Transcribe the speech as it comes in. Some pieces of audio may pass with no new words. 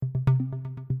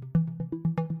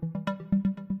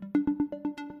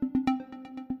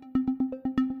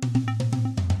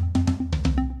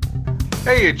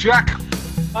Hey, Jack.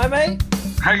 Hi, mate.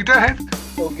 How you doing?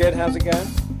 All good. How's it going?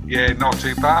 Yeah, not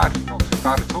too bad. Not too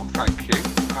bad at all, thank you.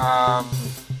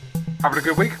 Having a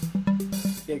good week?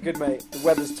 Yeah, good, mate. The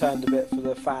weather's turned a bit for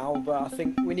the foul, but I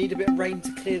think we need a bit of rain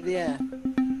to clear the air.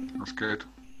 That's good.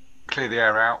 Clear the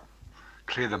air out,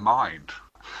 clear the mind.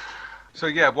 So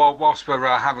yeah, whilst we're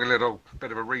having a little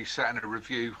bit of a reset and a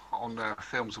review on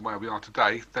films and where we are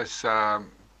today, there's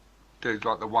do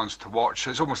like the ones to watch.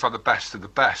 It's almost like the best of the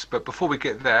best. But before we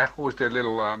get there, always do a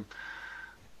little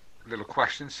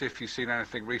question. See if you've seen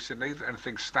anything recently,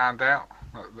 anything stand out.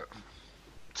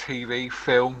 TV,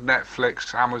 film,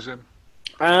 Netflix, Amazon.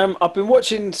 I've been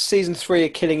watching season 3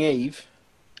 of Killing Eve,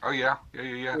 Oh yeah.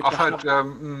 which I've heard.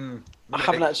 I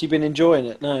haven't actually been enjoying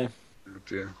it. No, Oh,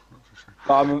 dear.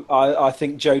 but I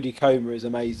think Jodie Comer is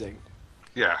amazing.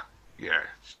 Yeah, yeah.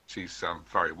 She's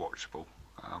very watchable.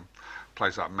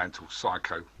 Plays that mental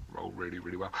psycho role really,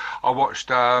 really well. I watched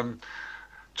Tom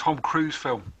Cruise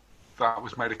film that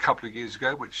was made a couple of years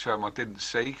ago, which I didn't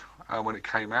see when it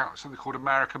came out. Something called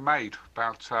American Made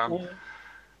about Yeah.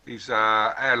 he's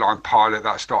an airline pilot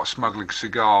that starts smuggling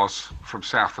cigars from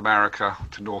South America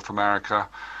to North America.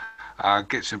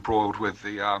 Gets embroiled with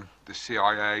the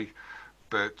CIA,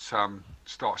 but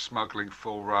starts smuggling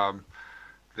for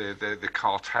the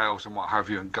cartels and what have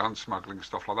you, and gun smuggling and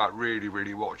stuff like that. Really,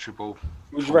 really watchable.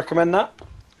 Would you recommend that?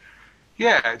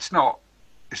 Yeah, it's not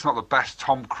the best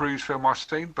Tom Cruise film I've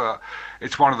seen, but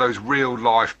it's one of those real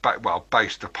life,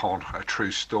 based upon a true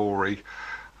story.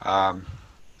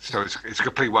 So it's a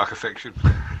complete work of fiction.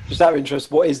 Just out of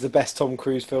interest, what is the best Tom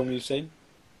Cruise film you've seen?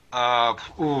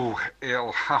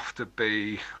 It'll have to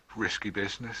be Risky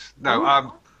Business. No,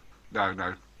 Ooh.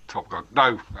 no, Top Gun.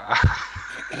 No.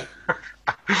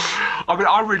 I mean,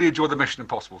 I really enjoy the Mission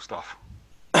Impossible stuff.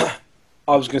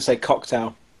 I was going to say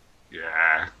Cocktail.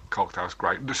 Yeah, Cocktail's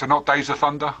great. So not Days of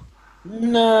Thunder?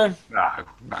 No,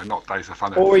 No, not Days of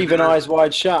Thunder. or even Eyes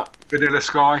Wide Shut. Vanilla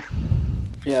Sky,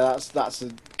 Yeah, that's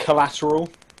a Collateral.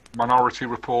 Minority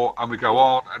Report, and we go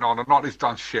on and on and on. He's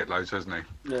done shitloads, hasn't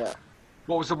he? Yeah.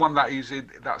 What was the one that he's in,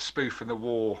 that spoof in the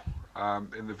war,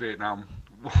 in the Vietnam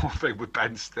War thing with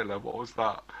Ben Stiller? What was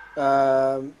that?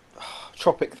 Um,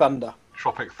 Tropic Thunder.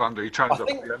 Tropic Thunder. He I turns up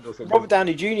think at the end or something. Robert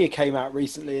Downey Jr. came out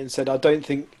recently and said, "I don't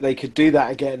think they could do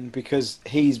that again because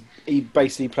he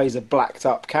basically plays a blacked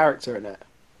up character in it."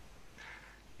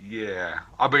 Yeah,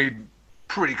 I mean,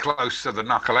 pretty close to the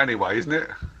knuckle anyway, isn't it?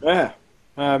 Yeah.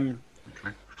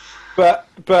 Okay. But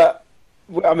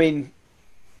I mean,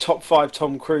 top 5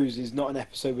 Tom Cruise is not an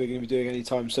episode we're going to be doing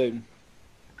anytime soon.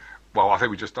 Well, I think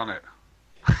we've just done it.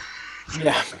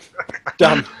 Yeah.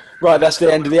 Done. Right, that's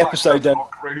the end of the episode then. Tom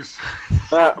Cruise.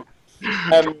 Uh,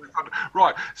 um,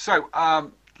 Right, so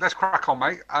let's crack on,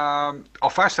 mate. Our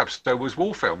first episode was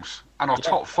war films, and our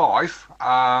top 5.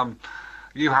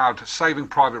 You had Saving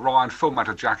Private Ryan, Full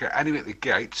Metal Jacket, Enemy at the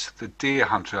Gates, The Deer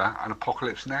Hunter, and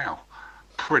Apocalypse Now.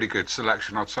 Pretty good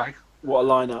selection, I'd say. what a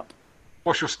lineup.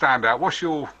 What's your standout? What's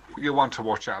your one to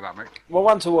watch out of that, mate? Well,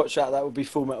 one to watch out that would be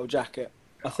Full Metal Jacket.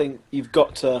 I think you've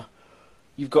got to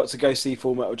go see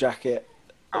Full Metal Jacket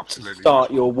to Absolutely.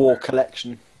 start your war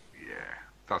collection. Yeah,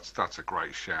 that's a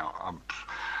great shout.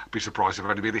 Be surprised if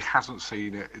anybody hasn't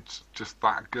seen it. It's just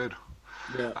that good.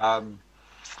 Yeah.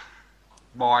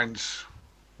 Mine's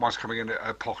coming in at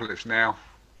Apocalypse Now.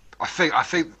 I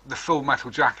think the Full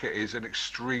Metal Jacket is an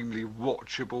extremely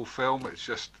watchable film. It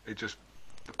just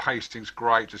the pacing's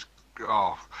great. Just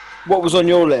What was on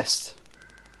your list?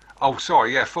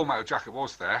 sorry, yeah, Full Metal Jacket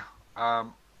was there.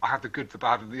 I had The Good, the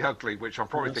Bad, and the Ugly, which I'm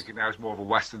probably thinking now is more of a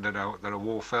western than a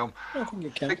war film. I think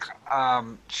it I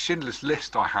think Schindler's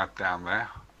List I had down there,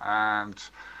 and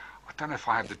I don't know if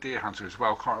I had The Deer Hunter as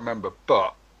well. Can't remember,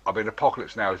 but I mean,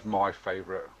 Apocalypse Now is my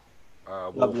favourite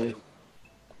war Lovely.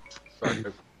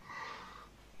 film.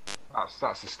 So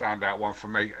that's a standout one for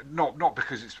me. Not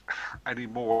because it's any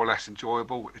more or less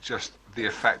enjoyable. It's just the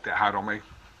effect it had on me.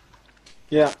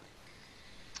 Yeah.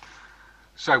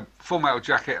 So Full Metal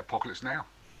Jacket, Apocalypse Now,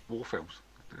 war films.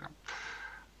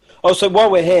 Also,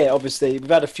 while we're here, obviously, we've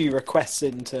had a few requests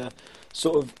in to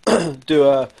sort of do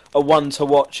a one to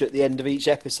watch at the end of each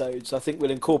episode. So I think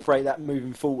we'll incorporate that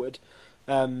moving forward.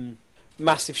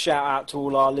 Massive shout out to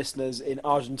all our listeners in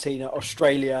Argentina,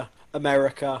 Australia,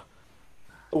 America.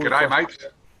 G'day, mate.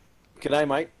 G'day,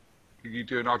 mate. Can you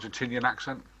do an Argentinian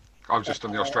accent? I've just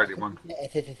done the Australian one.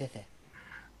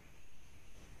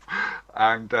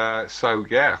 And so,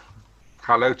 yeah,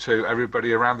 hello to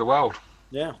everybody around the world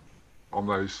Yeah. on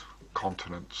those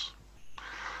continents.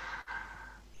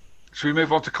 Should we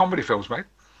move on to comedy films, mate?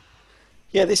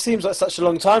 Yeah, this seems like such a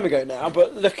long time ago now,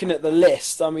 but looking at the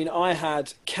list, I mean, I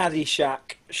had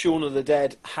Caddyshack, Shaun of the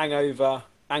Dead, Hangover,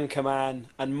 Anchorman,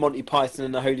 and Monty Python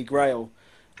and the Holy Grail.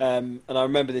 And I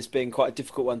remember this being quite a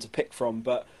difficult one to pick from,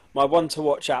 but my one to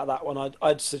watch out of that one,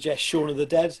 I'd suggest Shaun of the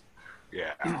Dead.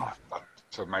 Yeah,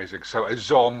 that's amazing. So a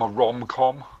Zom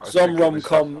rom-com, I Zom think it rom was.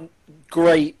 com,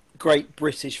 great, great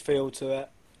British feel to it.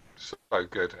 So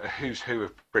good. A who's who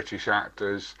of British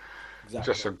actors. Just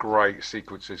Exactly. some great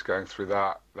sequences going through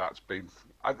that. That's been.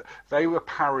 I, they were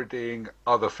parodying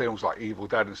other films like Evil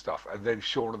Dead and stuff, and then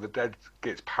Shaun of the Dead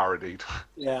gets parodied.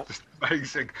 Yeah, Just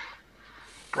amazing.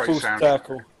 Great full soundtrack.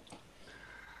 circle.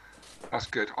 That's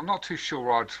good. I'm not too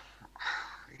sure I'd.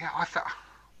 Yeah,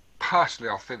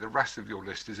 personally, I think the rest of your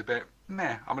list is a bit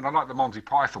meh. I mean, I like the Monty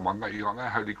Python one that you got there,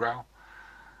 Holy Grail.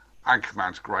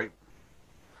 Anchorman's great.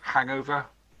 Hangover.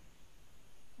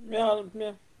 Yeah,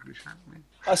 yeah. Pretty sure.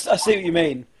 I see what you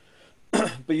mean,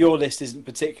 but your list isn't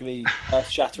particularly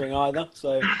earth-shattering either.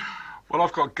 So Well,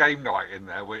 I've got Game Night in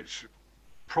there, which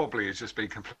probably has just been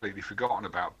completely forgotten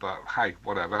about. But hey,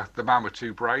 whatever. The Man with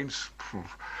Two Brains,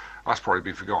 that's probably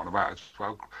been forgotten about as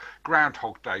well.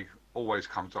 Groundhog Day always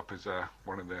comes up as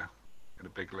one in a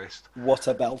big list. what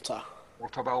a belter!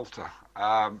 What a belter.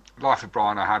 Life of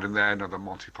Brian I had in there, another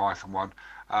Monty Python one.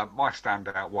 My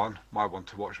standout one, my one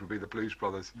to watch would be the Blues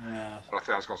Brothers. Yeah, I think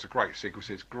that's got some great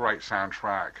sequences, great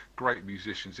soundtrack, great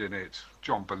musicians in it.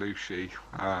 John Belushi,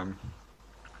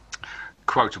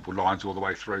 quotable lines all the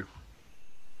way through.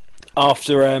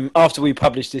 after we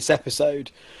published this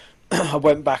episode, I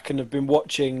went back and have been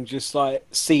watching just like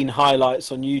scene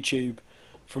highlights on YouTube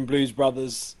from Blues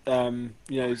Brothers. Some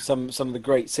of the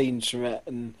great scenes from it,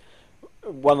 and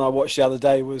one I watched the other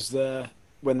day was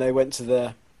when they went to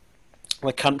the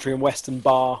country and western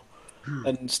bar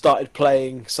and started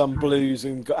playing some blues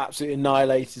and got absolutely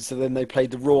annihilated. So then they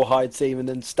played the Rawhide theme and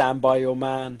then Stand By Your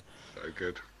Man, So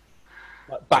good.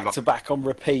 like I back love to back on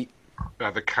repeat.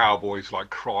 the Cowboys like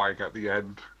crying at the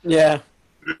end. Yeah,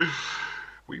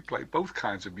 We play both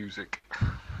kinds of music.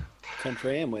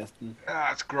 country and western. Yeah,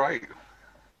 that's great.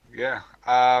 Yeah.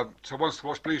 So once to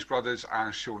watch Blues Brothers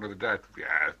and Shaun of the Dead.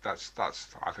 Yeah, that's.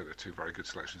 I think they're two very good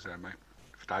selections there, mate.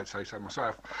 If I'd say so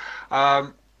myself.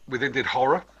 We then did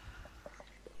horror.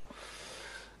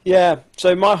 Yeah,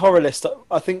 so my horror list,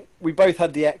 I think we both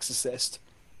had The Exorcist.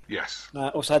 Yes.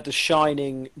 Also had The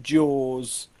Shining,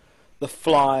 Jaws, The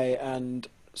Fly, and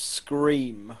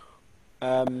Scream.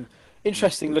 Um,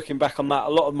 Interesting looking back on that. A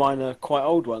lot of mine are quite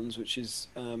old ones, which is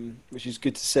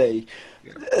good to see.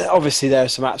 Yeah. Obviously, there are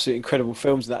some absolutely incredible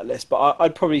films in that list, but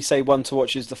I'd probably say one to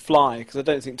watch is The Fly because I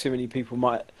don't think too many people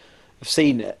might have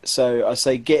seen it. So I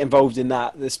say get involved in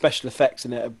that. The special effects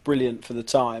in it are brilliant for the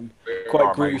time, quite Oh,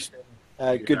 mate. gruesome.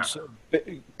 Good Yeah. sort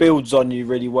of builds on you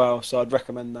really well, so I'd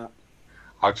recommend that.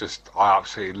 I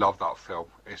absolutely love that film.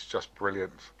 It's just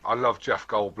brilliant. I love Jeff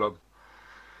Goldblum.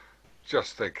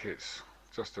 Just think it's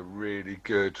just a really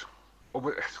good.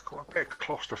 It's got a bit of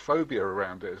claustrophobia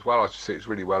around it as well. I just think it's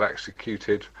really well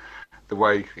executed. The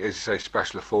way, as you say,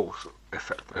 special effects,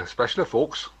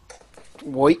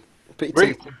 Wait, put your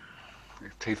really, teeth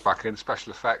in. teeth back in,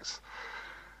 special effects.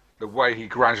 The way he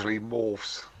gradually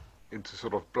morphs into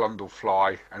sort of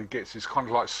Blundellfly and gets his kind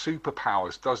of like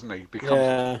superpowers, doesn't he? Becomes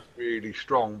Yeah. really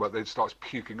strong, but then starts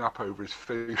puking up over his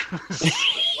food.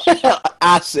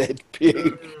 Acid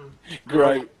puke. Great.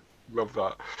 Great. Love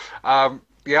that.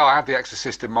 Yeah, I had The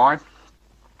Exorcist in mind.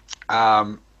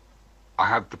 Um, I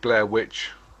had the Blair Witch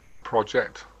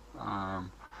Project.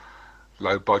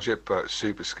 Low budget but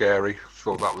super scary.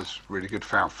 Thought that was really good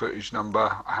found footage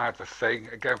number. I had The Thing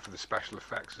again for the special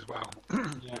effects as well.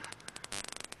 Yeah.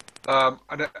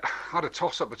 And I had a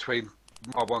toss up between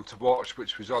my one to watch,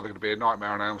 which was either going to be A Nightmare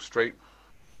on Elm Street,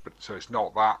 but so it's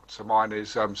not that. So mine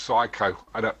is Psycho.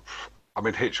 And I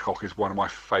mean Hitchcock is one of my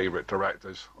favourite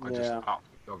directors. I just Yeah.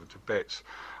 absolutely love him to bits.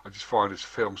 I just find his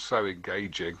film so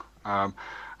engaging. And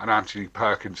Anthony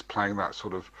Perkins playing that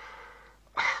sort of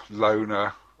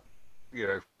loner, you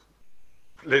know,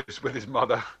 lives with his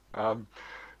mother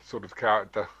sort of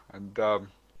character, and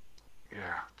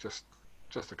yeah, just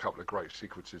a couple of great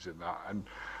sequences in that. And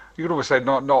you could always say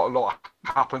not a lot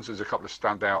happens. There's a couple of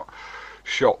standout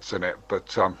shots in it, but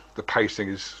the pacing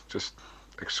is just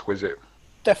exquisite.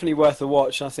 Definitely worth a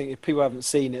watch. And I think if people haven't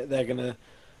seen it, they're going to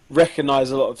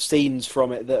recognise a lot of scenes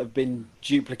from it that have been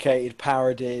duplicated,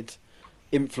 parodied,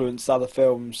 influenced other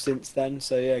films since then.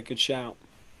 So yeah, good shout.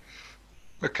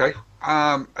 Okay,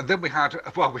 and then we had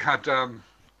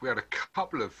a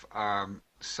couple of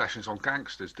sessions on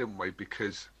gangsters, didn't we?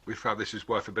 Because we felt this is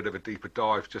worth a bit of a deeper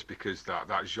dive, just because that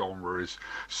genre is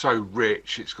so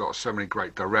rich. It's got so many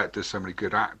great directors, so many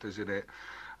good actors in it.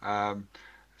 Um,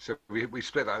 so we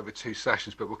split that over two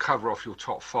sessions, but we'll cover off your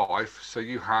top five. So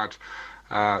you had.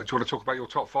 Do you want to talk about your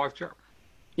top five, Jack?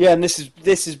 Yeah, and this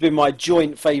has been my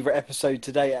joint favourite episode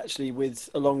today, actually, with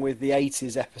along with the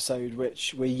 '80s episode,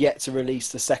 which we're yet to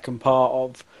release the second part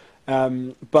of.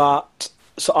 But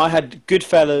so I had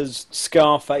Goodfellas,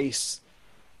 Scarface,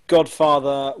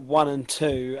 Godfather 1 and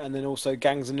 2, and then also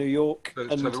Gangs of New York. So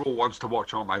And they're all ones to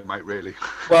watch, aren't they, mate? Really?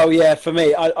 well, yeah, for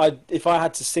me, I if I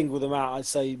had to single them out, I'd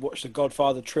say watch the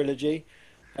Godfather trilogy.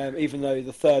 Even though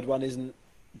the third one isn't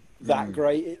that Mm,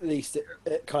 great, at least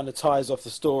it kind of ties off the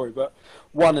story. But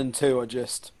 1 and 2 are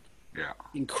just yeah.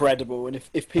 incredible, and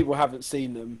if people haven't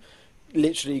seen them,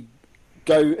 literally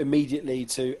go immediately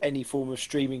to any form of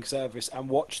streaming service and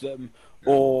watch them,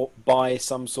 Yeah. or buy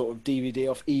some sort of DVD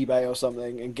off eBay or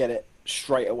something and get it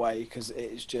straight away because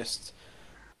it is just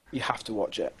you have to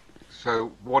watch it. So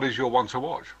what is your one to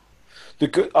watch?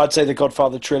 I'd say the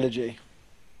Godfather trilogy.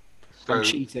 I'm So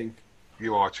cheating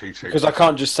you are cheating because I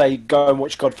can't just say go and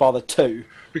watch Godfather 2.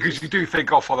 because you do think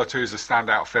Godfather 2 is a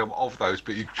standout film of those,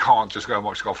 but you can't just go and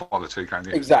watch Godfather 2, can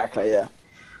you? Exactly, yeah.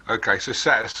 Okay, so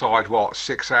set aside what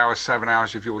 6 hours, 7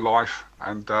 hours of your life,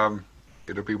 and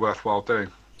it'll be worthwhile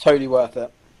doing. Totally worth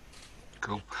it.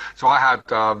 Cool. So I had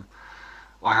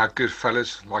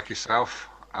Goodfellas like yourself.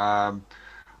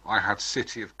 I had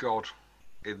City of God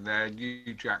in there,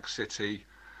 New Jack City.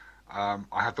 I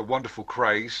had The Wonderful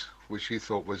Craze, which you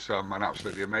thought was an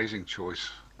absolutely amazing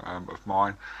choice of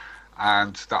mine,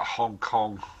 and that Hong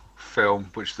Kong film,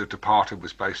 which The Departed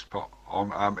was based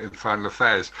on, Infernal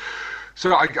Affairs.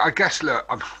 So I guess, look,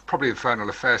 probably Infernal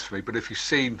Affairs for me, but if you've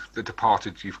seen The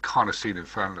Departed, you've kind of seen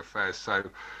Infernal Affairs. So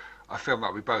a film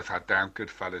that we both had down,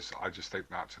 Goodfellas, I just think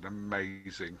that's an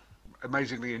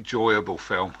amazingly enjoyable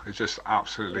film. It just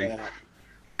absolutely Yeah.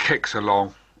 kicks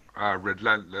along,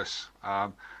 relentless,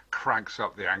 cranks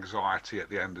up the anxiety at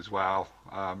the end as well,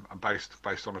 and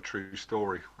based on a true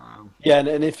story. Yeah,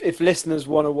 and if listeners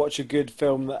want to watch a good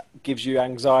film that gives you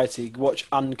anxiety, watch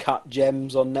Uncut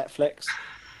Gems on Netflix,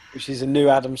 which is a new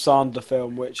Adam Sandler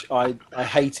film, which I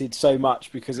hated so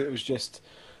much because it was just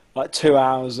like 2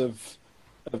 hours of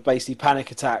basically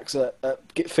panic attacks at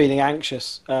feeling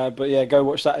anxious. But yeah, go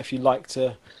watch that if you like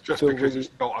to Just feel because really. it's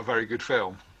not a very good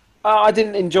film. I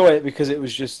didn't enjoy it because it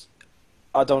was just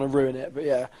I don't want to ruin it, but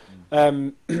yeah.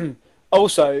 Um,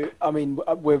 Also, I mean,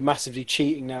 we're massively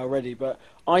cheating now already, but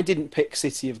I didn't pick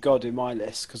City of God in my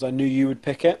list because I knew you would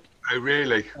pick it. Oh,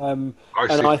 really? Um, I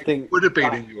and see. I It think would have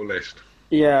been that, in your list.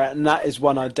 yeah, and that is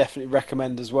one I definitely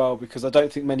recommend as well because I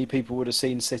don't think many people would have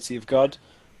seen City of God.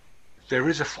 There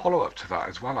is a follow-up to that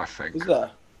as well, I Is think.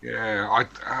 there? Yeah,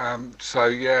 so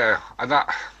yeah, and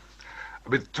that, I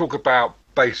mean, talk about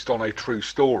based on a true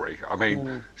story. I mean,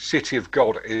 Mm. City of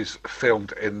God is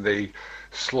filmed in the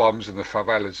slums and the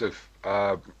favelas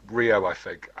of Rio, I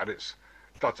think, and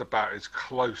that's about as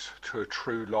close to a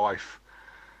true life,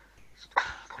 I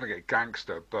can't get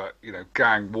gangster, but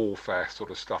gang warfare sort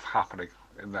of stuff happening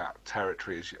in that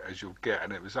territory as you'll get,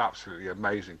 and it was absolutely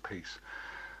amazing piece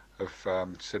of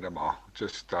cinema.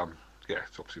 Just yeah,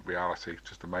 it's obviously reality,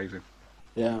 just amazing.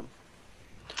 Yeah.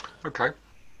 Okay.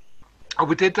 Oh,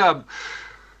 we did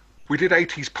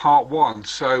 80s part one,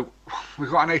 so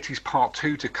we've got an 80s part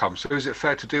two to come. So is it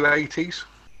fair to do 80s?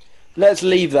 Let's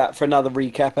leave that for another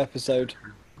recap episode.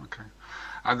 Okay.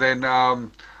 And then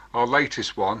our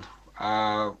latest one,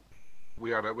 we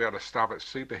had a stab at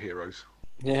superheroes.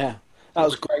 Yeah, that That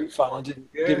was was great fun. I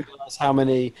yeah, didn't realize how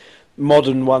many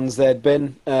modern ones there'd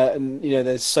been, and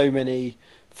there's so many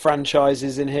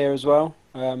franchises in here as well.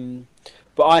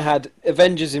 But I had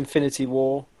Avengers: Infinity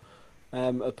War,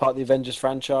 a part of the Avengers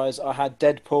franchise. I had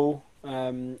Deadpool.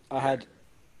 I yeah, had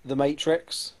The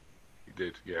Matrix, you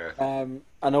did. Yeah,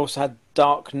 and I also had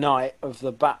Dark Knight of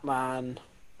the Batman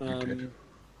you did. um,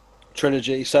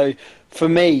 trilogy. So for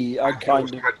me, I And you kind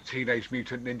also of had Teenage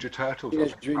Mutant Ninja Turtles. I Teenage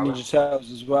think, Mutant Alan. Ninja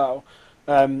Turtles as well.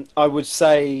 I would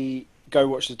say go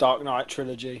watch the Dark Knight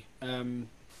trilogy.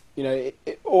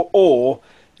 Or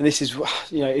and this is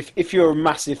if you're a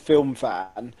massive film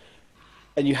fan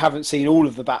and you haven't seen all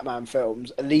of the Batman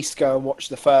films, at least go and watch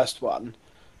the first one,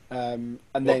 and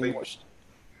What then the watch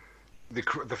the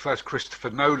first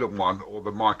Christopher Nolan one or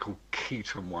the Michael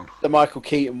Keaton one? the Michael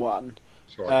Keaton one,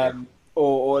 Sorry, yeah,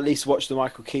 or at least watch the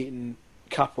Michael Keaton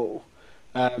couple,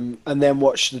 and then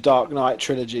watch the Dark Knight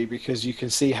trilogy because you can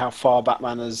see how far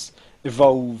Batman has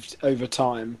evolved over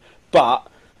time. But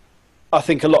I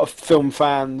think a lot of film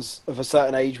fans of a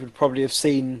certain age would probably have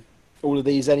seen all of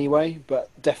these anyway. But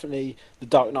definitely, the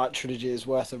Dark Knight trilogy is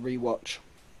worth a rewatch.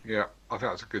 yeah. I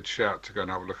think that's a good shout to go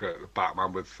and have a look at the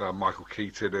Batman with Michael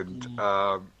Keaton and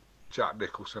Jack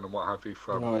Nicholson and what have you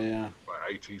from Oh yeah,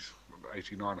 80s,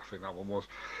 89, I think that one was.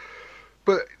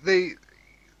 But the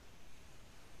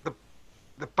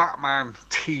Batman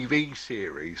TV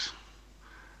series,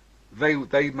 they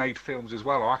made films as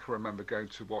well. I can remember going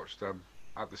to watch them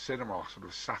at the cinema, sort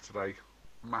of Saturday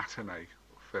matinee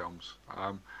films.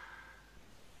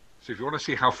 So if you want to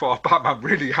see how far Batman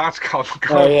really has gone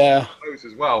Oh yeah, those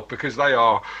as well, because they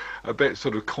are a bit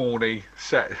sort of corny,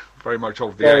 set very much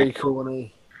of the very 80s.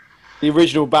 corny. The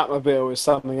original Batmobile is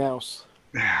something else.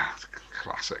 Yeah, it's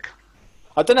classic.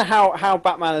 I don't know how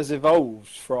Batman has evolved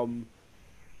from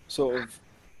sort of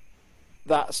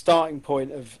that starting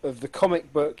point of the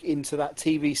comic book into that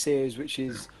TV series, which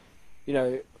is, you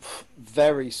know,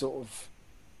 very sort of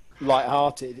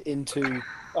light-hearted into.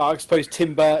 I suppose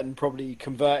Tim Burton probably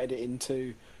converted it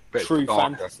into Bit true darker.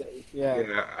 fantasy. Yeah.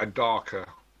 Yeah, and darker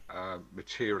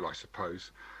material, I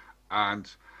suppose. And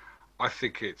I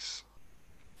think it's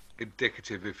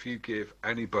indicative if you give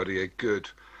anybody a good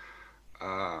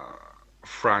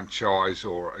franchise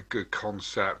or a good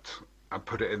concept and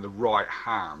put it in the right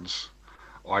hands,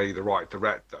 i.e., the right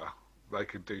director, they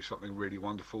can do something really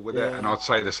wonderful with it. Yeah. And I'd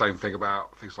say the same thing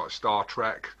about things like Star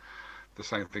Trek, the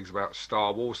same things about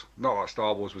Star Wars. Not that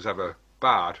Star Wars was ever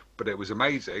bad, but it was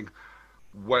amazing,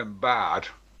 went bad,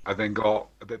 and then got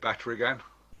a bit better again.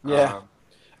 Yeah.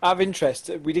 Out of interest,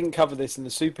 we didn't cover this in the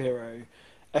superhero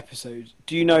episode.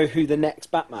 Do you know who the next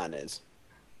Batman is?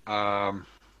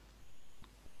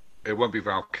 It won't be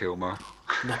Val Kilmer.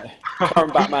 No.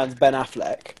 Current Batman's Ben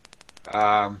Affleck.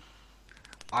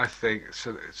 I think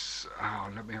so. It's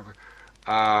let me have a.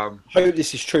 I hope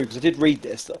this is true because I did read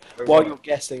this. While you're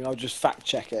guessing, I'll just fact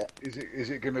check it.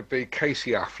 Is it going to be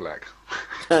Casey Affleck?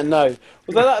 No.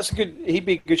 Well, that's a good. He'd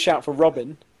be a good shout for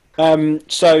Robin.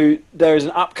 So there is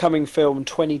an upcoming film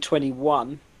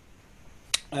 2021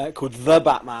 called The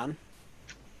Batman.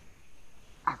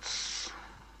 That's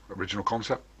original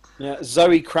concept. Yeah,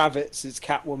 Zoe Kravitz is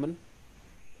Catwoman.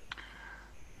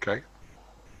 Okay.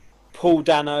 Paul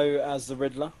Dano as the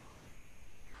Riddler.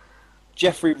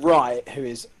 Jeffrey Wright, who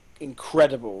is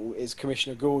incredible, is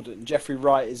Commissioner Gordon. Jeffrey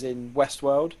Wright is in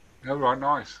Westworld. Oh, right,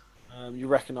 nice. You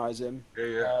recognise him.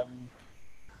 Yeah.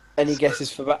 Any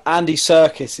guesses for that? Andy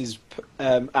Serkis is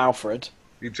Alfred.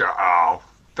 Oh,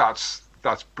 that's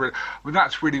brilliant. I mean,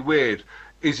 that's really weird.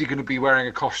 Is he going to be wearing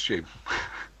a costume?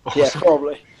 Yeah,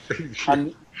 probably.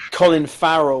 And Colin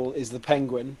Farrell is the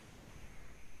Penguin.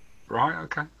 Right,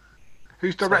 okay.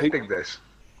 Who's directing this?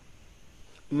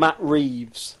 Matt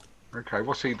Reeves. Okay,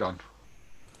 what's he done?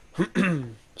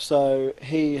 So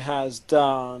he has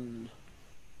done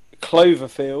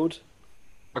Cloverfield.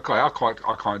 Okay, I quite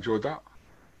enjoyed that.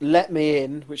 Let Me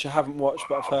In, which I haven't watched,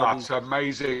 but I've heard That's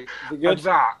amazing. Is it good? And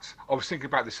that, I was thinking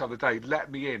about this the other day.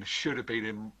 Let Me In should have been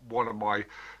in one of my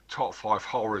top 5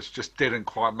 horrors. Just didn't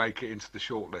quite make it into the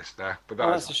shortlist there. But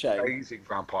that's a shame. An amazing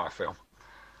vampire film.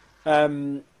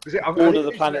 Is it, War of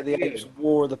the Planet of the Apes.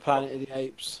 War of the Planet of the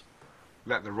Apes.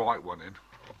 Let the right one in.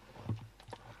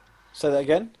 Say that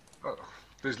again?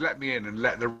 There's Let Me In and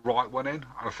Let the Right One In. And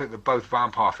I think they're both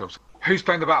vampire films. Who's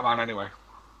playing the Batman anyway?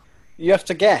 You have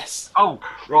to guess. Oh,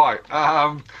 right.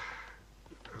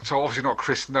 So obviously not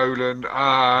Chris Nolan.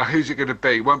 Who's it going to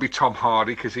be? It won't be Tom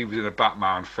Hardy because he was in a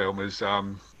Batman film as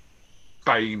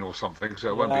Bane or something. So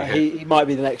it won't be him. He might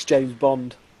be the next James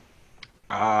Bond.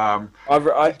 Him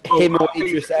or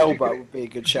Idris Elba would be a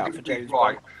good shout for James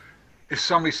Bond. If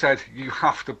somebody said you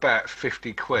have to bet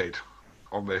 50 quid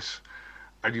on this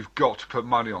and you've got to put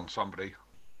money on somebody,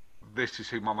 this is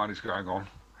who my money's going on.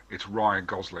 It's Ryan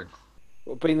Gosling.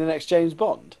 What, being the next James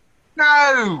Bond?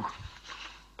 No!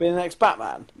 Being the next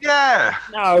Batman? Yeah!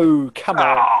 No, come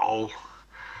on. Oh!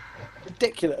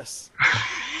 Ridiculous.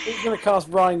 Who's going to cast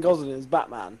Ryan Gosling as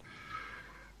Batman?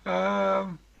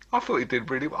 I thought he did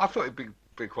really well. I thought he'd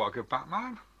be quite a good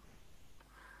Batman.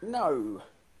 No.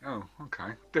 Oh,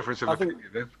 okay. Difference of I think opinion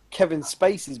then. Kevin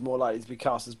Spacey is more likely to be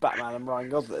cast as Batman than Ryan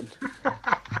Gosling.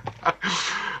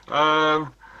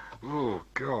 Oh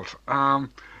God.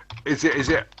 Is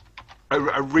it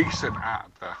a recent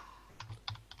actor?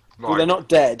 Well, they're not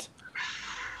dead.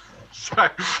 So,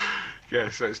 yeah.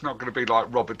 So it's not going to be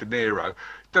like Robert De Niro.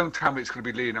 Don't tell me it's going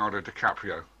to be Leonardo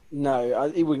DiCaprio.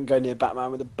 No, he wouldn't go near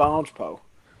Batman with a barge pole.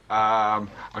 I'm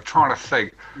trying to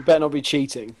think. You better not be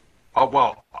cheating. Oh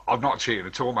well, I'm not cheating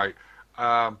at all, mate.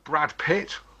 Brad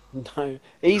Pitt. No,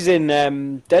 he's in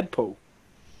Deadpool.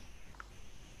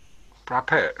 Brad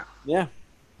Pitt. Yeah.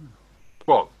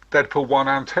 What? Deadpool 1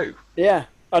 and 2? Yeah.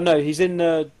 Oh no, he's in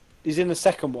the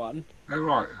second one. Oh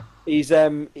right.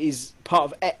 He's part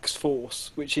of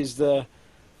X-Force, which is the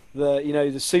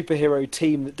superhero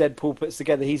team that Deadpool puts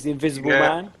together. He's the Invisible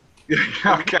Man.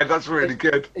 Yeah, okay, that's really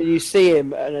good. And you see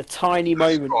him in a tiny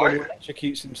That's moment when he right.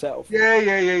 electrocutes himself.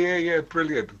 Yeah.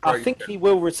 Brilliant. I Great. think he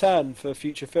will return for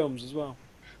future films as well.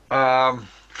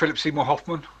 Philip Seymour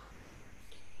Hoffman.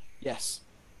 Yes.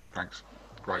 Thanks.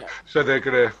 Great. Yeah. So they're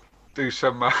going to do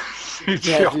some Yeah.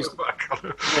 CGI on Just, the back of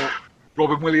it. yeah.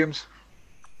 Robin Williams.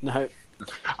 No.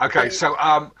 Okay, so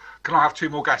can I have two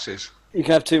more guesses? You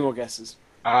can have two more guesses.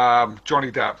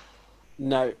 Johnny Depp.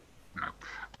 No. No.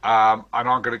 And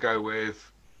I'm going to go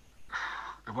with,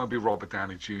 it won't be Robert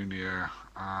Downey Jr. They're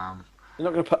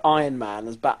not going to put Iron Man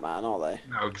as Batman, are they?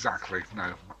 No, exactly.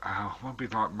 No. It won't be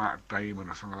like Matt Damon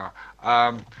or something like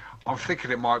that. I'm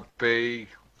thinking it might be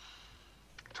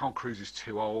Tom Cruise is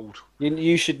too old.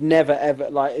 You should never ever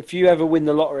like if you ever win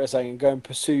the lottery or something and go and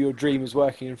pursue your dream as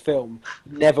working in film,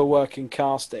 never work in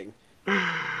casting. um,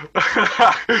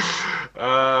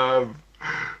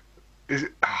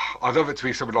 I'd love it to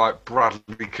be somebody like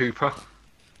Bradley Cooper.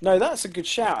 No, that's a good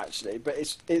shout actually, but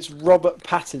it's Robert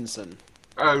Pattinson.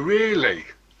 Oh, really?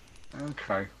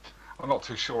 Okay. I'm not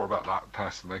too sure about that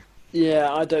personally.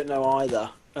 Yeah, I don't know either.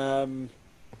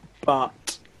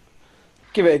 But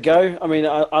give it a go. I mean,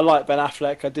 I like Ben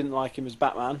Affleck. I didn't like him as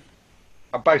Batman.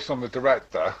 And based on the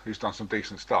director, who's done some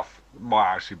decent stuff, it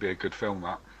might actually be a good film,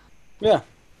 that. Yeah.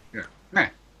 Yeah. Nah.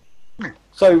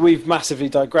 So we've massively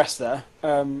digressed there.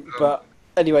 But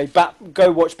anyway,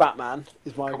 go watch Batman.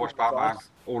 Is my Go watch advice. Batman.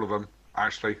 All of them,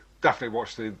 actually. Definitely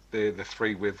watch the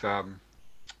three with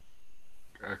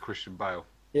Christian Bale.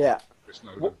 Yeah. Chris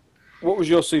Nolan. What was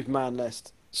your Superman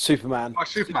list? Superman. My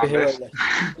Superman Superhero list.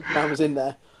 Superman was in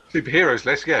there. Superheroes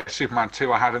list, yeah. Superman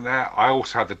 2 I had in there. I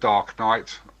also had The Dark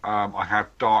Knight. I had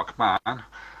Dark Man.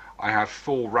 I had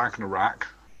Thor Ragnarok,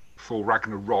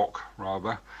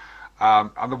 rather.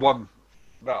 And the one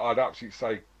that I'd absolutely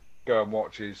say go and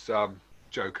watch is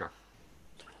Joker.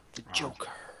 The Joker.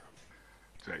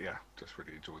 So, yeah, just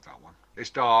really enjoyed that one. It's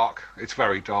dark. It's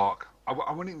very dark. I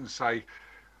wouldn't even say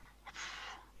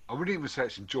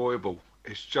it's enjoyable.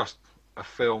 It's just a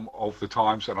film of the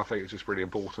times, and I think it's just really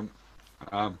important.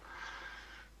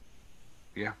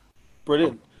 Yeah,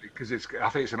 Brilliant. because I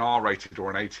think it's an R-rated or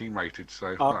an 18-rated.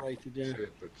 So R-rated, yeah. that's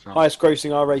it, but, Highest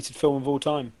grossing R-rated film of all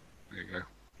time. there you go.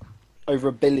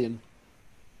 Over $1 billion.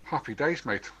 Happy days,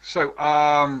 mate. So,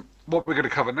 what we're going to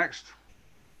cover next?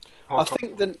 I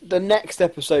think the next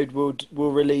episode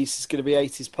we'll release is going to be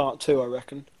 80s Part 2, I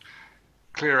reckon.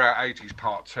 Clear Out 80s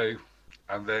Part 2,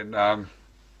 and then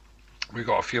we've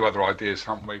got a few other ideas,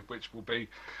 haven't we? Which will be,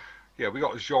 yeah, we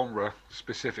got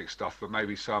genre-specific stuff, but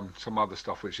maybe some other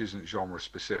stuff which isn't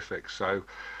genre-specific. So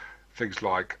things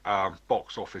like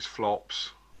box office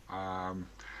flops,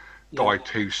 died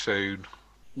too soon,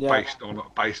 Yeah.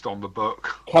 based on the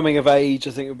book, Coming of Age,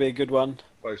 I think would be a good one.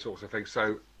 those sorts of things.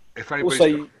 So if anybody's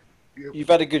Also, you've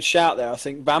had a good shout there. I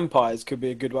think Vampires could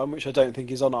be a good one, which I don't think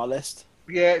is on our list.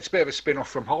 yeah, it's a bit of a spin-off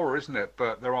from horror, isn't it?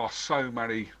 But there are so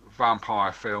many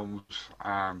vampire films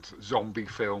and zombie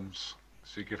films,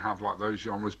 so you could have like those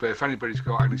genres. But if anybody's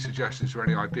got any suggestions or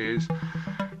any ideas,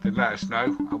 then let us know,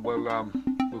 and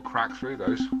we'll crack through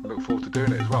those. Look forward to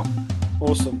doing it as well.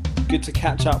 Awesome. Good to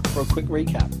catch up for a quick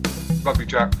recap. Love you,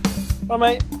 Jack. Bye,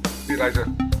 mate. See you later.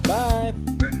 Bye.